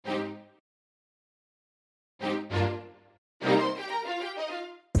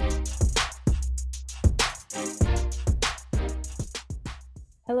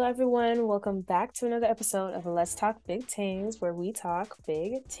Hello, everyone. Welcome back to another episode of Let's Talk Big Tings, where we talk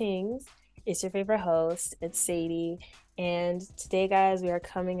big tings. It's your favorite host. It's Sadie. And today, guys, we are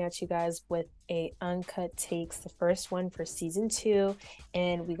coming at you guys with a Uncut Takes, the first one for season 2.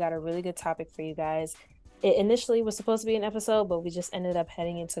 And we got a really good topic for you guys. It initially was supposed to be an episode, but we just ended up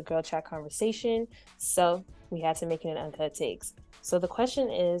heading into girl chat conversation. So we had to make it an Uncut Takes. So the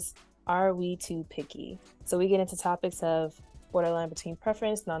question is, are we too picky? So we get into topics of borderline between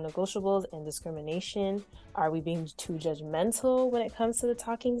preference, non-negotiables, and discrimination. Are we being too judgmental when it comes to the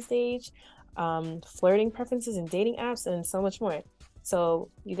talking stage? Flirting preferences and dating apps, and so much more. So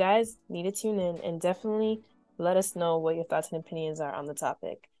you guys need to tune in and definitely let us know what your thoughts and opinions are on the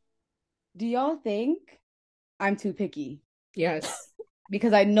topic. Do y'all think I'm too picky? Yes.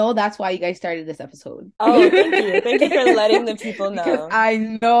 Because I know that's why you guys started this episode. Oh, thank you. Thank you for letting the people know. Because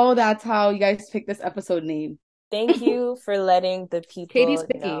I know that's how you guys picked this episode name. Thank you for letting the people Katie's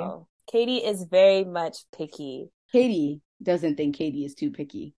picky. know. Katie is very much picky. Katie doesn't think Katie is too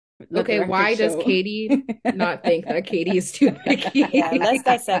picky. Okay, why does Katie not think that Katie is too picky? Yeah, let's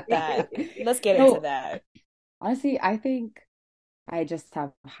dissect that. Let's get into that. Honestly, I think I just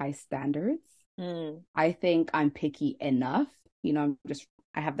have high standards. I think I'm picky enough. You know,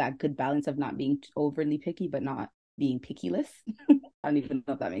 I have that good balance of not being overly picky, but not being pickyless. I don't even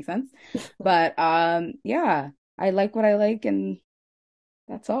know if that makes sense. But yeah, I like what I like, and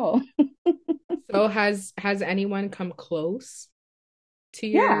that's all. So has anyone come close to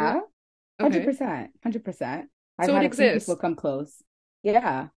you? Yeah, Okay. 100%. I've So had it a few exists. people come close.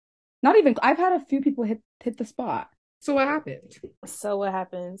 Yeah. Not even, I've had a few people hit the spot. So what happened? So what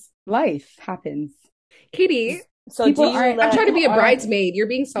happens? Life happens. Katie, So People do you aren't- I'm trying to be a People aren't- bridesmaid. You're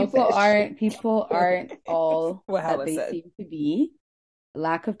being selfish. People aren't all What that was they said. seem to be.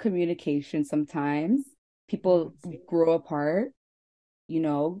 Lack of communication sometimes. People grow apart,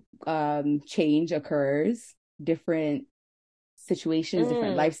 change occurs, different situations,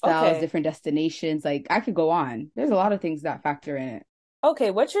 different lifestyles, okay. different destinations. Like I could go on. There's a lot of things that factor in it.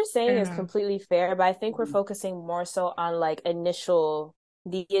 Okay, what you're saying is Yeah. completely fair, but I think we're focusing more so on like the initial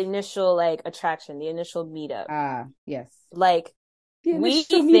like attraction, the initial meetup. Yes. Like The we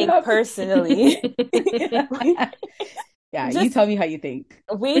initial think meetup. personally, Yeah, Just- you tell me how you think.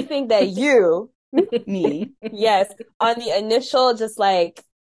 we think that you, Me. yes, on the initial just like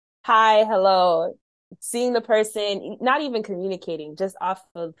hi, hello, seeing the person, not even communicating, just off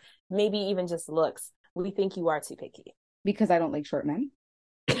of maybe even just looks, we think you are too picky. Because I don't like short men.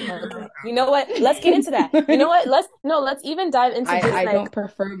 Okay. You know what? Let's get into that. You know what? Let's even dive into just I like don't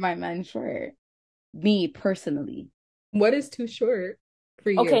prefer my men short. Me personally. What is too short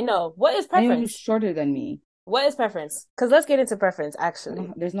for you? okay, no. What is Anyone preference? who's shorter than me. What is preference? Because let's get into preference actually.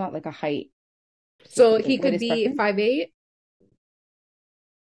 There's not like a height. So he What could is be preference? 5'8"?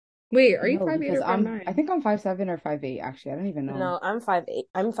 Wait, are you No, 5'8" because or 5'9"? I think I'm 5'7" or 5'8", actually. I don't even know. No, I'm 5'8".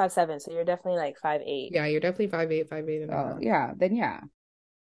 I'm 5'7", so you're definitely like 5'8". Yeah, you're definitely 5'8" and a Oh, half. yeah. Then yeah.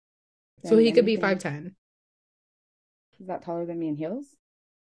 So Then he could be anything- 5'10". Is that taller than me in heels?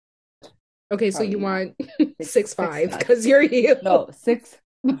 Okay, so Probably you not. want 6'5". 6'5" because you're you. No, 6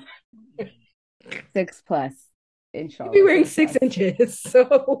 plus. You'd Inshallah. be wearing 6 6 inches,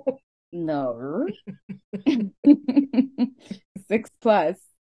 so No. 6 plus.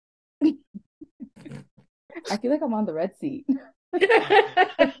 I feel like I'm on the red seat.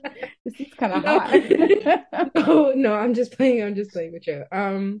 This is kind of hot. Oh no, I'm just playing with you.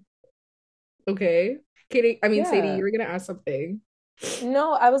 Okay. Katie, Sadie, Yeah. you were gonna ask something.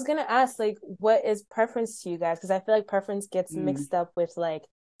 No, I was gonna ask like what is preference to you guys? Because I feel like preference gets mixed up with like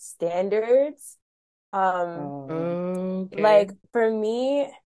standards. Okay. Like for me,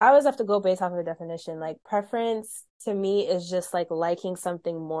 I always have to go based off of the definition. Like preference to me is just like liking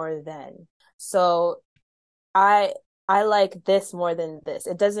something more than. So I like this more than this.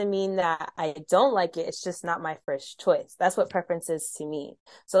 It doesn't mean that I don't like it. It's just not my first choice. That's what preference is to me.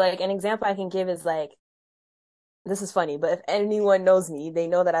 So like an example I can give is like, this is funny, but if anyone knows me, they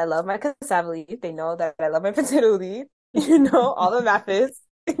know that I love my cassava leaf. They know that I love my potato leaf. You know, all the methods.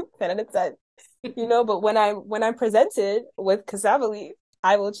 10 out of 10. You know, but when I'm presented with cassava leaf,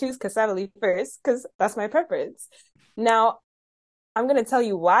 I will choose cassava leaf first because that's my preference. Now, I'm gonna tell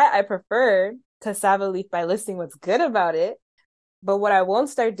you why I prefer cassava leaf by listing what's good about it. But what I won't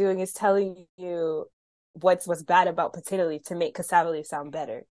start doing is telling you what's bad about potato leaf to make cassava leaf sound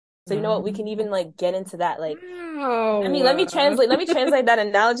better. So you know what? We can even like get into that. Like, Wow. I mean, let me translate that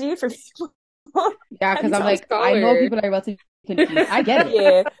analogy for people. Yeah, because I'm I'm like, I know scholar. people are about to be confused. I get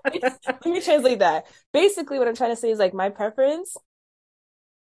it. Yeah. Let me translate that. Basically, what I'm trying to say is like my preference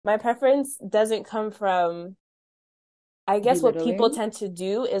doesn't come from I guess what people belittling. tend to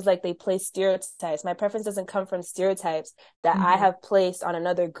do is like they place stereotypes. My preference doesn't come from stereotypes that I Mm-hmm. have placed on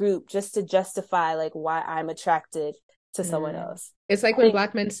another group just to justify like why I'm attracted to someone Mm. else. It's like I when think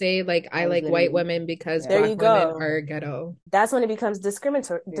black men say like I I was like white literally, women because there yeah, you black women go. are ghetto. That's when it becomes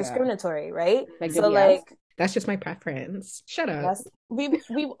yeah. discriminatory, right? Like, did So we Mhm. ask? like That's just my preference. Shut up. that's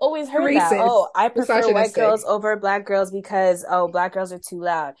we've always heard that. Racist. Oh, I prefer white girls Misogynistic. over black girls because oh, black girls are too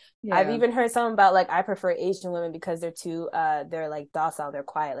loud. I've Yeah. even heard something about like I prefer Asian women because they're too they're like docile, they're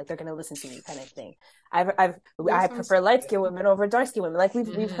quiet, like they're gonna listen to me kind of thing. I've That I sounds prefer light skinned women over dark skinned women. Like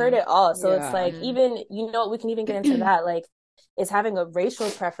we've heard mm-hmm. it all. So it's like Yeah. even we can even get into that. Like is having a racial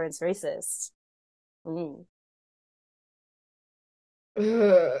preference racist? Mm.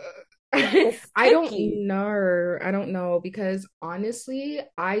 It's I don't icky. know. I don't know because honestly,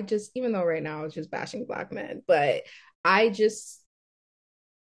 I just even though right now it's just bashing black men, but I just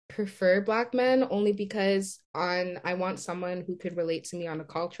prefer black men only because on I want someone who could relate to me on a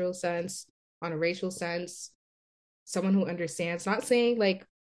cultural sense, on a racial sense, someone who understands, not saying like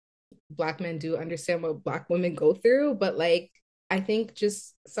black men do understand what black women go through, but like I think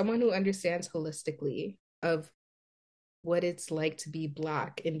just someone who understands holistically of what it's like to be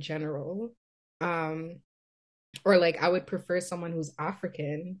black in general. Um, or like I would prefer someone who's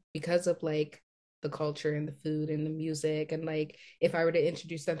African because of like the culture and the food and the music. And like if I were to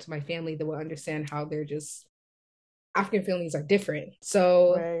introduce them to my family, they will understand how they're just African families are different.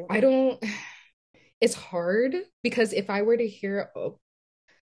 So Right. I don't, it's hard because if I were to hear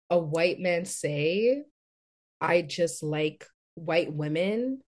a white man say, I just like white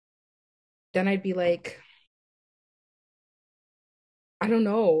women, then I'd be like, I don't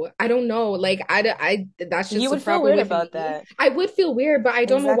know. I don't know. Like, that's You just a would feel problem weird with about me. that. I would feel weird, but I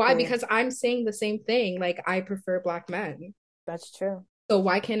don't know why Exactly. because I'm saying the same thing. Like, I prefer black men. That's true. So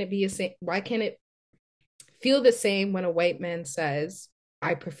why can't it be a same? Why can't it feel the same when a white man says,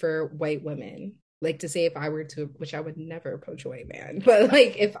 I prefer white women? Like to say if I were to, which I would never approach a white man, but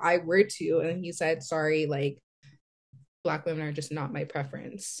like if I were to, and he said, sorry, like black women are just not my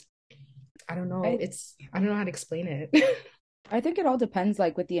preference. I don't know. I I don't know how to explain it. I think it all depends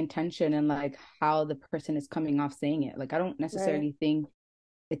like with the intention and like how the person is coming off saying it. Like I don't Right. necessarily think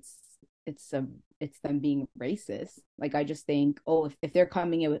it's it's a it's them being racist. Like I just think, oh, if they're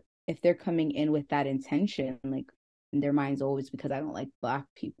coming in with if they're coming in with that intention, like in their minds always because I don't like black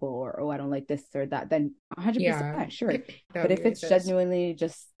people or oh I don't like this or that, then Yeah, 100% sure. that But would be if it's racist. genuinely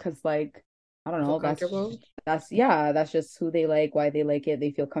just because like I don't Feel know, comfortable. that's yeah, that's just who they like, why they like it,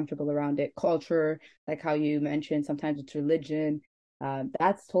 they feel comfortable around it. Culture, like how you mentioned, sometimes it's religion.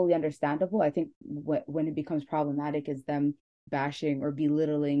 That's totally understandable. I think when it becomes problematic is them bashing or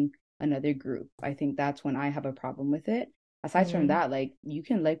belittling another group. I think that's when I have a problem with it. Aside from Mm-hmm. that, like you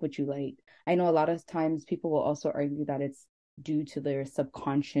can like what you like. I know a lot of times people will also argue that it's due to their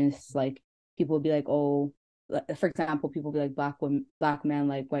subconscious, like people will be like, oh, for example, people will be like black men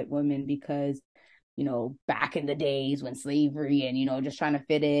like white women because back in the days when slavery and, just trying to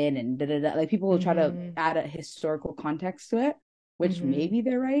fit in and da da da. Like people will try to Mm-hmm. add a historical context to it, which Mm-hmm. maybe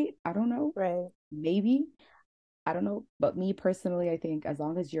they're right. I don't know. Right. Maybe. I don't know. But me personally, I think as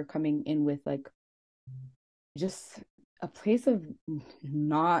long as you're coming in with like just a place of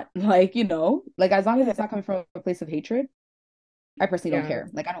not like, like as long as Yeah. it's not coming from a place of hatred, I personally don't Yeah, care.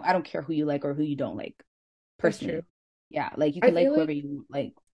 Like I don't care who you like or who you don't like. that's true. Personally. Yeah. Like you I can like feel whoever like you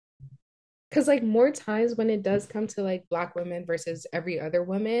like. because like more times when it does come to like black women versus every other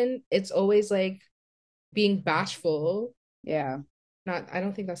woman, it's always like being bashful. Yeah. Not, I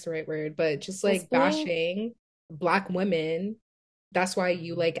don't think that's the right word, but just It's like being bashing black women. That's why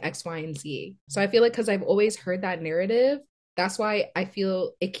you like X, Y, and Z. So I feel like because I've always heard that narrative, that's why I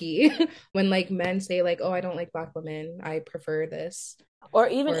feel icky when like men say like, "Oh, I don't like black women. I prefer this." or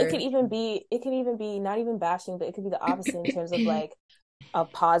even Or it could even be not even bashing, but it could be the opposite in terms of like a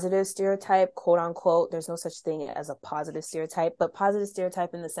positive stereotype, quote unquote. There's no such thing as a positive stereotype, but positive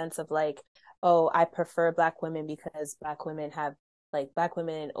stereotype in the sense of like, oh, I prefer black women because black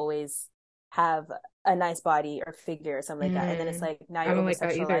women always have a nice body or figure or something like that. And then it's like now I you're don't over like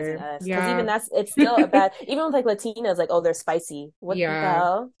that sexualizing either. us. Because even Yeah. that's it's still a bad even with like Latinas, like, oh, they're spicy. What the Yeah.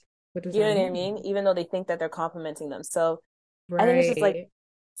 hell? What does You that know what I mean? mean? Even though they think that they're complimenting them. So I think it's just like Right.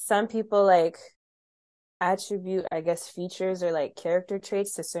 some people like attribute, I guess, features or like character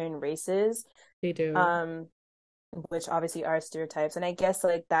traits to certain races, They do. um, which obviously are stereotypes. And I guess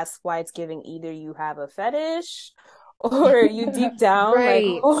like that's why it's giving either you have a fetish or you deep down like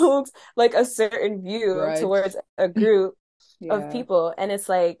Right. hold like a certain view Grudge. towards a group of Yeah. people. And it's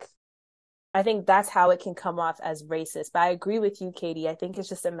like I think that's how it can come off as racist. But I agree with you, Katie. I think it's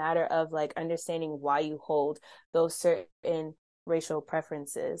just a matter of like understanding why you hold those certain racial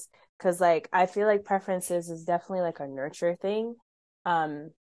preferences. Because like I feel like preferences is definitely like a nurture thing.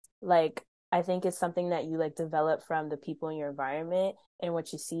 Like I think it's something that you like develop from the people in your environment and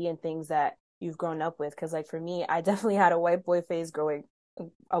what you see and things that you've grown up with. Because like for me, I definitely had a white boy phase growing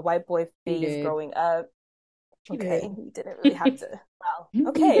up. Okay, you didn't really have to. Wow.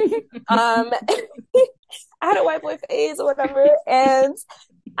 Okay. I had a white boy phase or whatever, and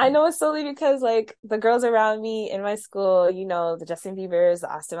I know it's solely because like the girls around me in my school, you know, the Justin Biebers,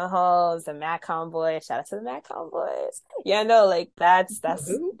 the Austin Mahomes, the Matt Convoy. Shout out to the Matt Convoys. Yeah, no, like that's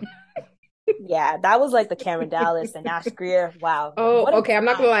yeah, that was like the Cameron Dallas, the Nash Greer. Wow. Oh, okay. I'm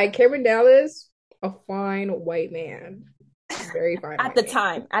not gonna lie, Cameron Dallas, a fine white man. Very fine. At the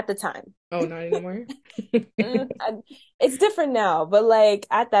time. Oh, not anymore. It's different now, but like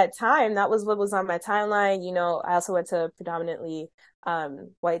at that time, that was what was on my timeline. You know, I also went to a predominantly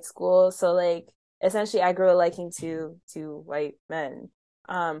white school, so like essentially, I grew a liking to white men.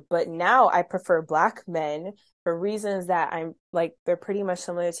 But now I prefer Black men for reasons that I'm like they're pretty much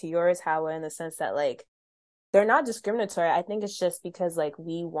similar to yours, Howard, in the sense that like they're not discriminatory. I think it's just because like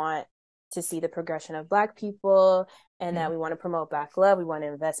we want to see the progression of Black people and that we want to promote Black love. We want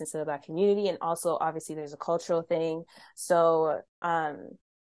to invest into the Black community. And also, obviously, there's a cultural thing. So,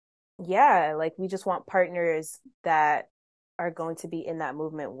 yeah, like we just want partners that are going to be in that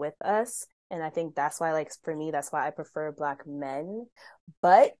movement with us. And I think that's why, like, for me, that's why I prefer Black men.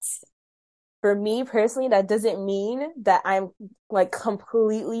 But for me personally, that doesn't mean that I'm like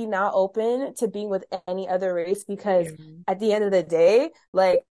completely not open to being with any other race, because at the end of the day,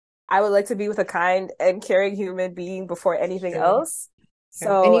 like, I would like to be with a kind and caring human being before anything else. Yeah.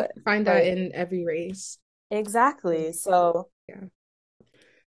 So and you can find that in every race. Exactly. So yeah.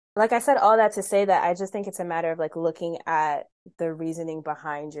 Like I said, all that to say that I just think it's a matter of like looking at the reasoning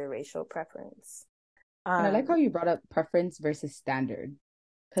behind your racial preference. And I like how you brought up preference versus standard.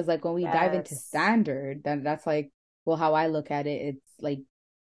 Because like when we dive into standard, then that's like, well, how I look at it, it's like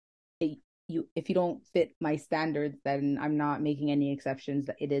if you don't fit my standards, then I'm not making any exceptions.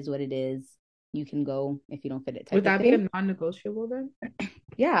 It is what it is. You can go if you don't fit it. Would that be a non-negotiable then?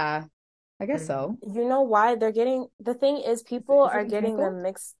 Yeah, I guess so. You know why they're getting the thing is people are getting them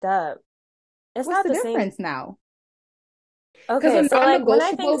mixed up. It's What's not the the difference same now. Okay, so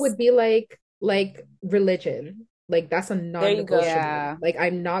non-negotiable would be like religion. Like that's a non-negotiable. Yeah. Like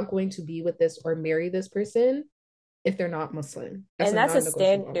I'm not going to be with this or marry this person if they're not Muslim. That's a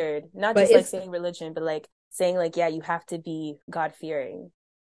standard, not just like saying religion, but like saying like, yeah, you have to be God-fearing.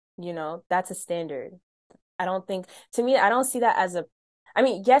 You know, that's a standard. I don't think, to me, I don't see that as I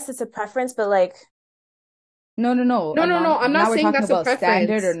mean, yes, it's a preference, but like. No. I'm not saying that's a preference.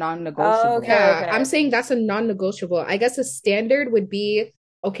 Standard or non-negotiable. Okay. I'm saying that's a non-negotiable. I guess a standard would be,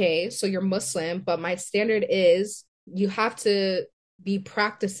 okay, so you're Muslim, but my standard is you have to be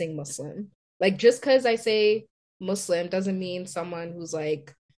practicing Muslim. Like just because I say Muslim doesn't mean someone who's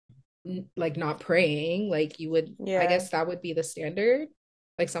like not praying. Like you would, I guess that would be the standard.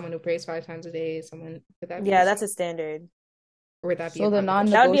 Like someone who prays 5 times a day. Someone would that be? Yeah, that's a standard. Or would that be so the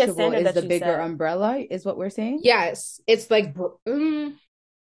non-negotiable is the bigger umbrella, is what we're saying? Yes, it's like.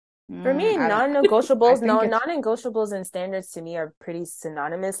 For me, non-negotiables, non-negotiables and standards to me are pretty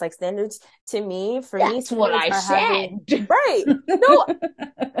synonymous. Like standards to me, that's what I said. Right? No,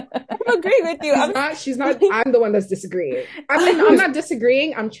 I agree with you. She's not. I'm the one that's disagreeing. I'm not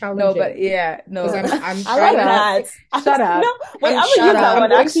disagreeing. I'm challenging. No, but yeah, no. I'm I like that. Shut up. No, wait, I'm gonna use that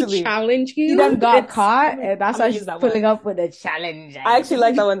one actually. Challenge you. You done got caught, and that's why she's pulling up with a challenge. I actually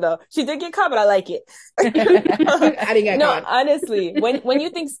like that one though. She did get caught, but I like it. I didn't get caught. No, honestly, when you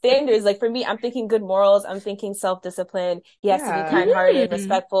think standards, like for me, I'm thinking good morals. I'm thinking self-discipline. He has to be kind-hearted,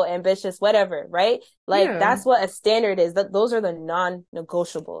 respectful, ambitious, whatever. Right? Like that's what a standard is. Those are the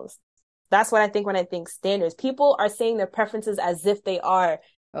non-negotiables. That's what I think when I think standards. People are saying their preferences as if they are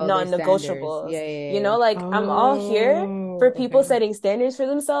non-negotiables. Yeah. You know, like I'm all here for people setting standards for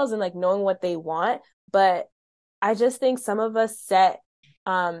themselves and like knowing what they want. But I just think some of us set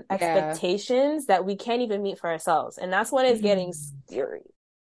expectations that we can't even meet for ourselves. And that's when it's getting scary.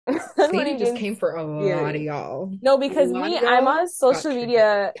 Sadie just came for a lot of y'all. No, because I'm on social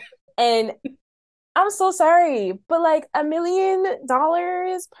media and I'm so sorry, but like $1 million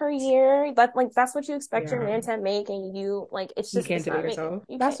per year, that's what you expect your man to make, and you like it's just you can't do it yourself.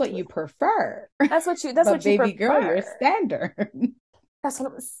 That's what you prefer. That's what you prefer. Baby girl, you're standard. That's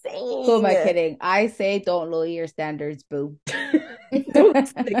what I'm saying. Who am I kidding? I say don't lower your standards, boo. Don't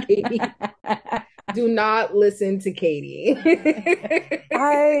listen to Katie. Do not listen to Katie.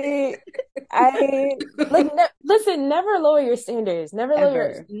 I like listen, never lower your standards.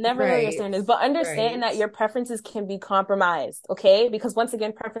 Ever. Never lower your Right. standards, but understand Right. that your preferences can be compromised, okay? Because once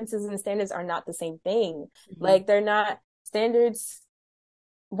again, preferences and standards are not the same thing. Mhm. Like they're not standards,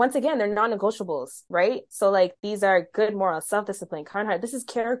 once again, they're non-negotiables, right? So like these are good moral, self-discipline, kind heart. This is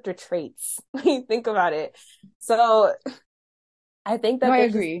character traits when you think about it. So I think No, that I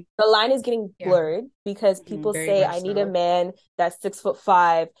there's just agree. the line is getting Yeah. blurred because Mhm. people Very say much I need a so. man that's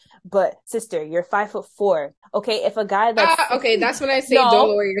 6'5", but sister, you're 5'4". Okay, if a guy that's six, Okay, that's when I say don't no,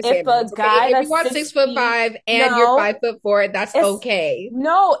 lower your if a standards. Okay, guy if you that's want six 6'5" feet, and you're no, 5'4", that's it's okay.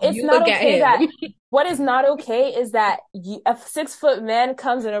 no, it's You not look at okay that him. what is not okay is that a 6 foot man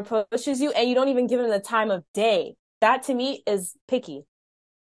comes and approaches you and you don't even give him the time of day. That to me is picky.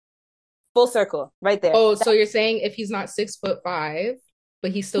 Full circle, right there. Oh, so you're saying if he's not 6'5",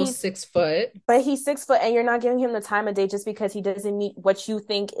 but he's still He's 6 foot. But he's 6 foot and you're not giving him the time of day just because he doesn't meet what you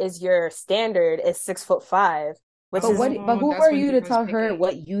think is your standard is 6'5", which But is but Oh, who that's are when it you to becomes tell her picky.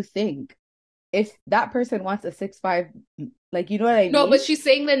 what you think? If that person wants a 6'5", like you know what I No, but mean? she's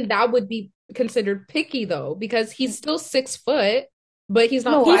saying then that would be considered picky though, because he's still 6 foot, but he's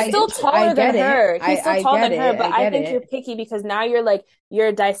not No, he's five still I taller than get it. her. He's still I taller get than her, it. but I I get think you're it. picky because now you're like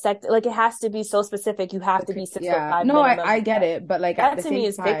you're dissect like it has to be so specific. You have to Okay, be six foot yeah. five No, minimum. I get it, but like at That the to me same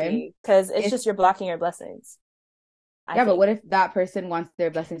is time, picky because it's if just you're blocking your blessings. I yeah, but think. what if that person wants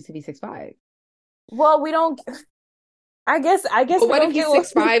their blessings to be 6'5"? Well, we don't. I guess But we what if don't he's get what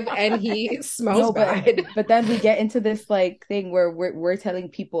 6'5" and he smells No, bad? but then we get into this like thing where we're telling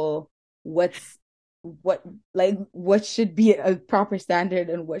people what's what like what should be a proper standard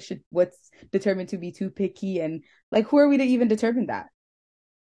and what's determined to be too picky, and like who are we to even determine that?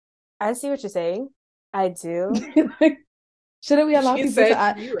 I see what you're saying. I do. Like, shouldn't we allow She people to said,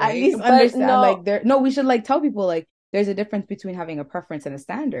 "You at right." least But understand no, like there no, we should like tell people like there's a difference between having a preference and a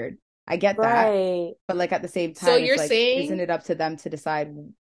standard. I get that, right. but like at the same So time it's you're like isn't saying it up to them to decide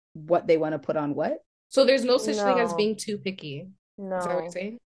what they want to put on what? so there's no such thing as No, being too picky. Is that what you're no.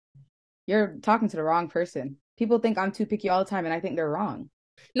 saying? You're talking to the wrong person. People think I'm too picky all the time, and I think they're wrong.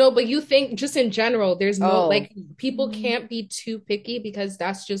 No, but you think just in general, there's no Oh, like people can't be too picky because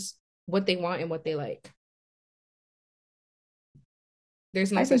that's just what they want and what they like.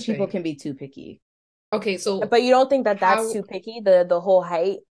 There's no I think such people thing. can be too picky. Okay, so But you don't think that that's how too picky, the whole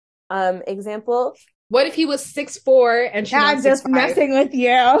height example? what if he was 6'4" and she I'm wants just 6'5"? messing with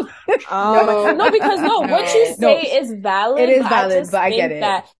you. Oh my, No, no, because no, what you no. No, say is it valid, is but I valid, just but I get think it.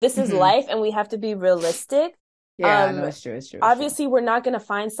 that this is Hmm. life and we have to be realistic. Yeah, no, Um, it's true. It's true. It's true. Obviously we're not gonna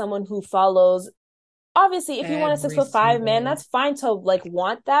find someone who follows obviously if you want a six Every foot five man, single that's fine to like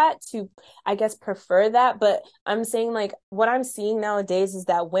want that, to I guess prefer that, but I'm saying like what I'm seeing nowadays is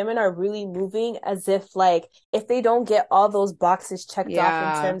that women are really moving as if like if they don't get all those boxes checked off in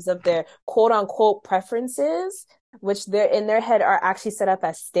Yeah, terms of their quote unquote preferences, which they're in their head are actually set up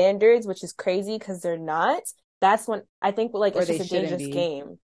as standards, which is crazy because they're not. That's when I think like or it's they just a shouldn't dangerous be.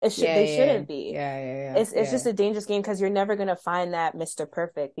 game. It should Yeah, they yeah, shouldn't be. yeah, yeah, yeah, It's yeah. just a dangerous game because you're never gonna find that Mr.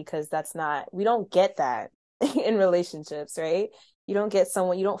 Perfect because that's not we don't get that in relationships, right? You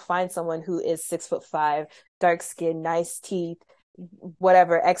don't find someone who is 6'5", dark skin, nice teeth,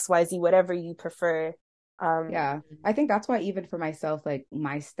 whatever, XYZ, whatever you prefer. Yeah, I think that's why even for myself, like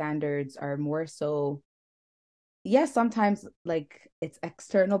my standards are more so yes, sometimes like it's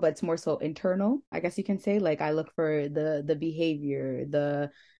external, but it's more so internal, I guess you can say. Like I look for the behavior,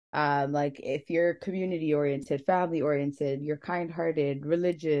 the like if you're community oriented, family oriented, you're kind-hearted,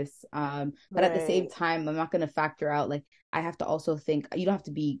 religious, but at the same Right. time, I'm not gonna factor out like I have to also think you don't have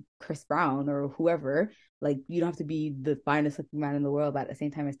to be Chris Brown or whoever, like you don't have to be the finest looking man in the world, but at the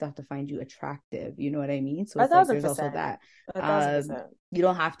same time, I still have to find you attractive. You know what I mean? So A it's like thousand there's also percent. that. A thousand Um, percent. you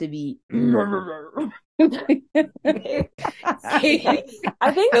don't have to be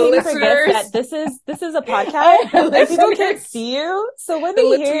I think The Katie forgets that listeners, this is a podcast I the and people can't listeners, see you. So when the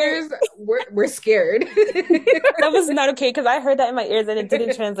they hear listeners, we're scared. that was not okay because I heard that in my ears and it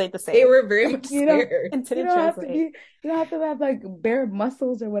didn't translate the They same. were very much you know, scared. It you didn't don't have to translate. be, you don't have to have like bare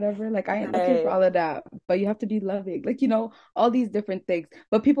muscles or whatever. Like I ain't looking for Right. all of that, but you have to be loving. Like, all these different things.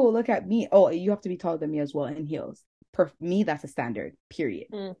 But people will look at me, oh, you have to be taller than me as well in heels. Per me, that's a standard, period.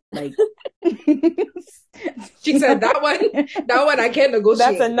 Mm. Like She said that one I can't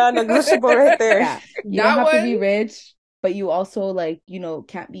That's a negotiate. non-negotiable right there. yeah, you don't That have to one, be rich, but you also like,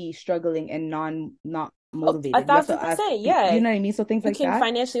 can't be struggling and not Oh, a motivated. You have thousand to have, percent. you Yeah. know what I mean? So things You like can that.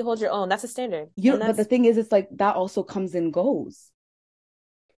 financially hold your own. That's a standard. And But the that's thing is, it's like that also comes and goes.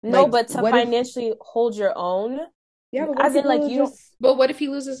 no, Like, but to what if, financially hold your own, yeah, but what if as in like people you don't just, but what if he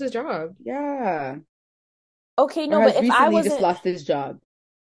loses his job? yeah, okay, or no, but has if I recently just wasn't lost his job?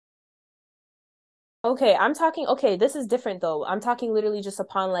 Okay, I'm talking, okay, this is different though. I'm talking literally just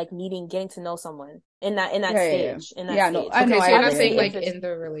upon like meeting, getting to know someone in that Yeah, yeah, yeah. stage, in that Yeah, no, stage. I know, Okay, so I you're not agree, I saying Obviously, like if agree. it's in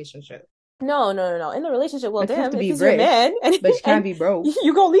the relationship. no, no, no, no. In the relationship, well, Like you have damn, to if be he's your rich, man and but you can't and be broke.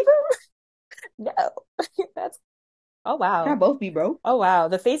 you gonna leave him? No. That's oh Can't wow. both be broke. Oh wow.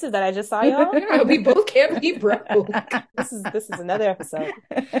 The faces that I just saw, y'all. Yeah, we both can't be broke. This is another episode.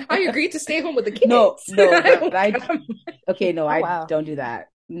 I agreed to stay home with the No, kids. no, I but don't I care. okay, no, Oh I wow. don't do that.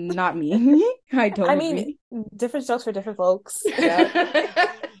 Not me. I don't I mean, agree. different strokes for different folks. Yeah.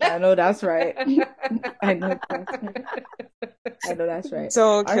 I know that's right. I know that's right. I know that's right.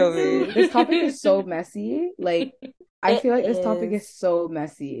 Don't kill Honestly, me. this topic is so messy. Like, I It feel like this topic is is. so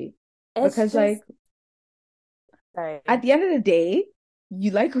messy It's because, just like, at sorry. the end of the day,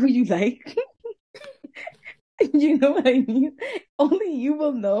 you like who you like. You know what I mean? Only you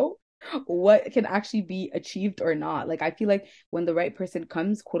will know what can actually be achieved or not. Like, I feel like when the right person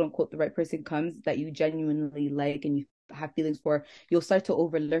comes, quote unquote, the right person comes that you genuinely like and you have feelings for, you'll start to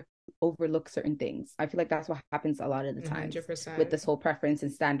overlook certain things. I feel like that's what happens a lot of the times with 100%. this whole preference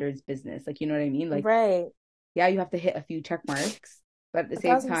and standards business. Like, you know what I mean? Like, Right. yeah, you have to hit a few check marks, but at the A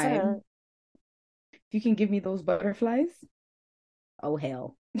same thousand time, percent. if you can give me those butterflies, oh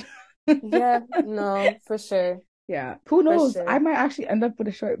hell. Yeah, no, for sure. Yeah. Who For knows? I sure. might actually end up with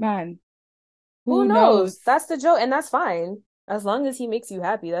a short man. Who Who knows? knows? That's the joke, and that's fine. As long as he makes you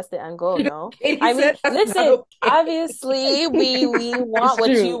happy, that's the end goal, no? Katie I mean, said that's not listen, okay. obviously we want It's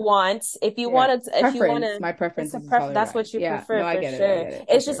what you true. want. Yeah. If you Preference. wanna My it's preference a is all that's around. what you Yeah. No, prefer I for get it. I sure. get it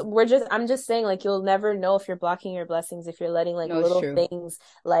for It's just sure. I'm just saying like you'll never know if you're blocking your blessings if you're letting like No, it's little true. things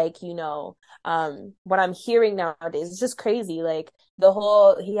like, what I'm hearing nowadays. It's just crazy. Like the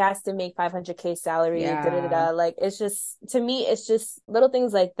whole he has to make 500K salary, da da da Yeah. da. Like it's just to me, it's just little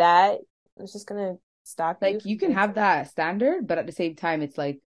things like that. It's just gonna stop you Like you from can getting to have that standard, but at the same time, it's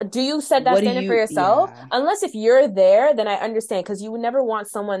like, do you set that what do standard for you, yourself? yeah. Unless if you're there, then I understand because you would never want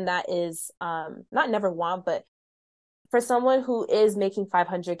someone that is not never want, but for someone who is making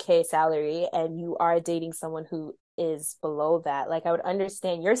 500K salary and you are dating someone who is below that, like I would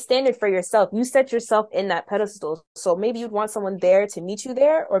understand your standard for yourself. You set yourself in that pedestal. So maybe you'd want someone there to meet you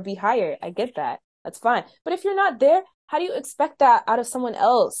there or be higher. I get that. That's fine. But if you're not there, how do you expect that out of someone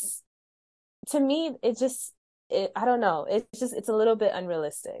else? To me, I don't know. It's a little bit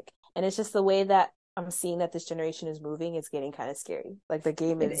unrealistic. And it's just the way that I'm seeing that this generation is moving, it's getting kind of scary. Like the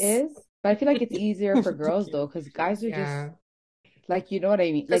game It is is. But I feel like it's easier for girls though, because guys are just Yeah. like, you know what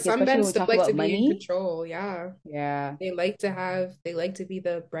I mean? Because Like, some especially men when we still talk like to about be in money. control. Yeah. Yeah. They like to be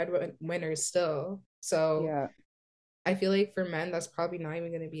the breadwinners still. So Yeah. I feel like for men, that's probably not even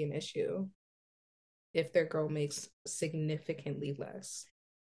going to be an issue if their girl makes significantly less.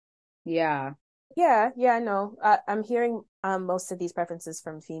 Yeah. yeah, no. I'm hearing most of these preferences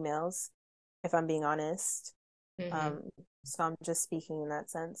from females, if I'm being honest. Mm-hmm. Um, so I'm just speaking in that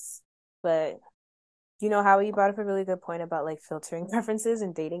sense. But how you brought up a really good point about like filtering preferences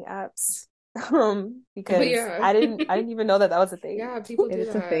and dating apps. Oh Because yeah. I didn't even know that was a thing. Yeah, people It do is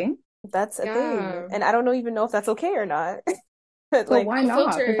a that. thing. That's a thing. Yeah. And I don't know even know if that's okay or not. But So like, why I'll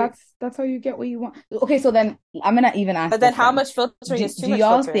not? Because filter. that's how you get what you want. Okay, so then I'm gonna even ask but then this how then. much filtering is too Do much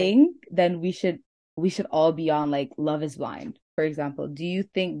y'all filtering? think then we should all be on like Love is Blind, for example? Do you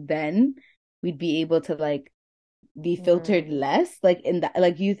think then we'd be able to like be filtered Mm. less? Like in that,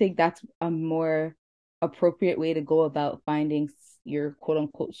 like, you think that's a more appropriate way to go about finding your quote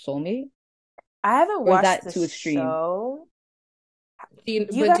unquote soulmate? I haven't Or is watched that the too extreme? show. You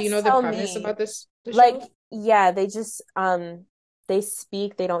But do you guys know the tell premise me. about this the Like, show? yeah, they just they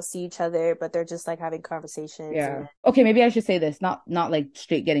speak, they don't see each other, but they're just like having conversations and Yeah. then Okay, maybe I should say this. Not like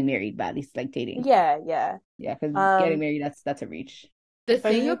straight getting married, but at least like dating. yeah, yeah. Yeah, because getting Um, married, that's a reach. The for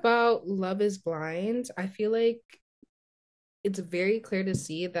thing you, about Love is Blind, I feel like it's very clear to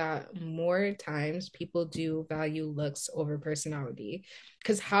see that more times people do value looks over personality.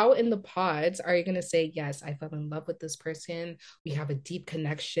 Because how in the pods are you going to say, yes, I fell in love with this person. We have a deep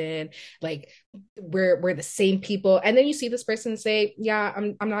connection. Like we're the same people. And then you see this person say, yeah,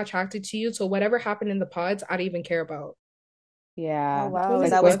 I'm not attracted to you. So whatever happened in the pods, I don't even care about. oh Yeah. You wow, told is me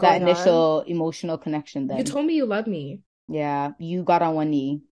Like, you that what's where's love that going me. on? initial emotional connection You then? told me you love me. Yeah, you got on one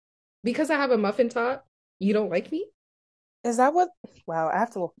knee. Because I have a muffin top, you don't like me? Is that what? Wow, I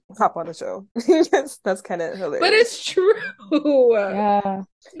have to hop on the show. That's kind of But hilarious. it's true. Yeah.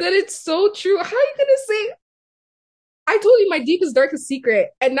 That it's so true. How are you gonna say I told you my deepest, darkest secret,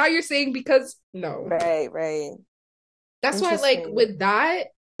 and now you're saying because no. Right, right. That's why, like, Interesting. with that,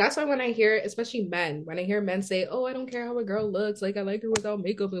 that's why when I hear, especially men, when I hear men say, "Oh, I don't care how a girl looks, like I like her without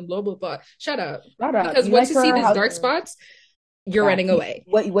makeup and blah blah blah," shut up. Shut up. Because You once like you see her these how dark Mm. spots, you're running away.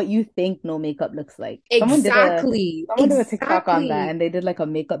 What you think no makeup looks like. Exactly. Someone did a TikTok on that, and they did like a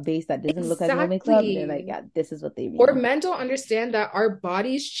makeup base that doesn't look like no makeup. They're like, yeah, this is what they Or mean. men don't understand that our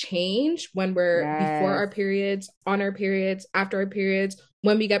bodies change when we're before our periods, on our periods, after our periods,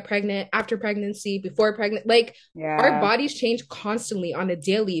 when we get pregnant, after pregnancy, before pregnant. Like our bodies change constantly on a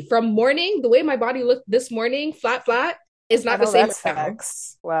daily. From morning, the way my body looked this morning, flat, is not the same as now.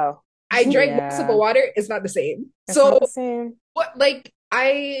 Facts. Wow. I drank one sip of water, it's not the same. It's not the same. What, like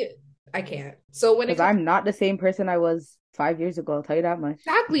I can't. So when I'm not the same person I was 5 years ago, I'll tell you that much.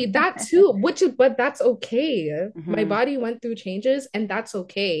 Exactly, that too, but that's okay. Mm-hmm. My body went through changes and that's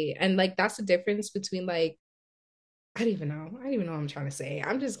okay. And like that's the difference between like I don't even know what I'm trying to say.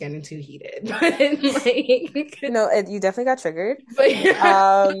 I'm just getting too heated. Like no, you definitely got triggered. But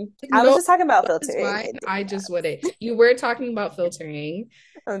I was just talking about filtering. I just wouldn't. You were talking about filtering.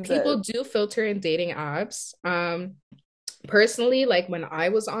 People do filter in dating apps. Personally, like when I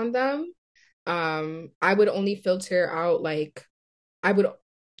was on them, I would only filter out like I would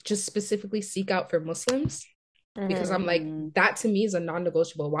just specifically seek out for Muslims because I'm like that to me is a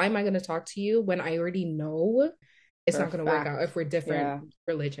non-negotiable. Why am I going to talk to you when I already know it's not going to work out if we're different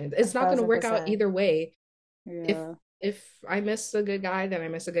religions? It's not going to work out either way. If I miss a good guy, then I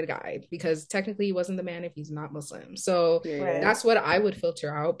miss a good guy because technically he wasn't the man if he's not Muslim. So that's what I would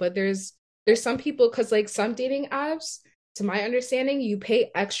filter out. But there's some people because like some dating apps, to my understanding, you pay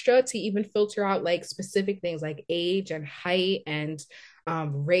extra to even filter out like specific things like age and height and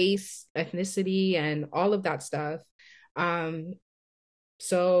race, ethnicity, and all of that stuff.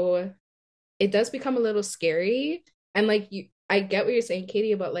 So it does become a little scary. And like I get what you're saying,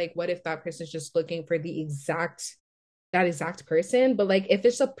 Katie, about like what if that person's just looking for that exact person, but like if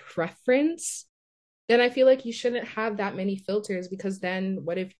it's a preference, then I feel like you shouldn't have that many filters because then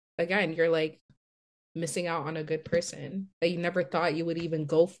what if again you're like missing out on a good person that you never thought you would even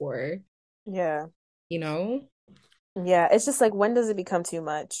go for. Yeah. You know? Yeah, it's just like when does it become too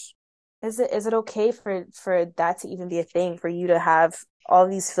much? Is it okay for that to even be a thing for you to have all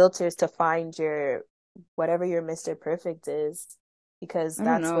these filters to find your whatever your Mr. Perfect is? Because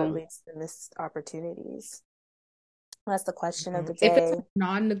that's what leads to missed opportunities. That's the question of the day. If it's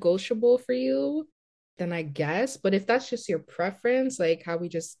non-negotiable for you, then I guess. But if that's just your preference, like how we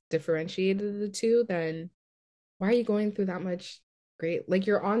just differentiated the two, then why are you going through that much great? Like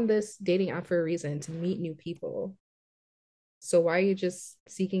you're on this dating app for a reason to meet new people. So why are you just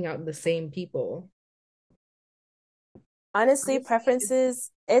seeking out the same people? Honestly, preferences,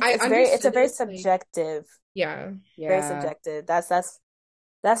 it's a very subjective. Yeah. Very subjective. That's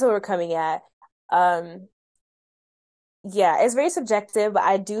what we're coming at. Yeah, it's very subjective, but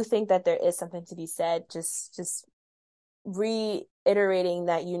I do think that there is something to be said. Just reiterating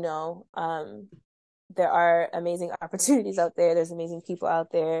that, there are amazing opportunities out there. There's amazing people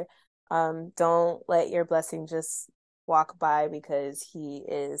out there. Don't let your blessing just walk by because he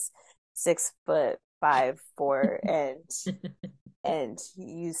is 6'5'4" and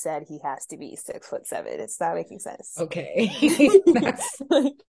you said he has to be 6'7". It's not making sense. Okay. That's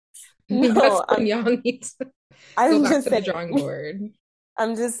no, y'all need to go back to the drawing board.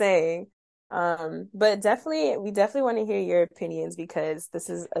 I'm just saying. But we definitely want to hear your opinions because this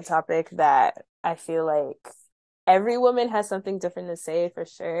is a topic that I feel like every woman has something different to say for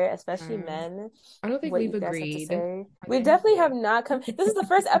sure, especially men. I don't think we've agreed. We definitely have not come. This is the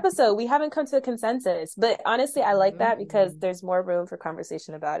first episode. We haven't come to a consensus, but honestly, I like that because there's more room for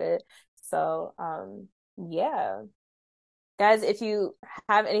conversation about it. So, yeah. Guys, if you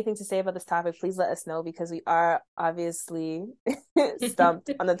have anything to say about this topic, please let us know because we are obviously stumped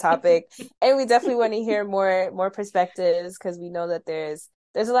on the topic. And we definitely want to hear more perspectives because we know that there's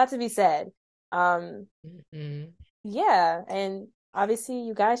a lot to be said. Yeah, and obviously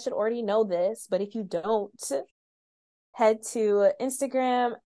you guys should already know this, but if you don't, head to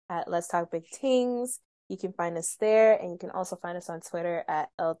Instagram at Let's Talk Big Things. You can find us there, and you can also find us on Twitter at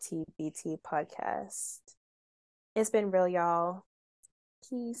LTBT Podcast. It's been real, y'all.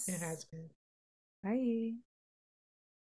 Peace. It has been. Bye.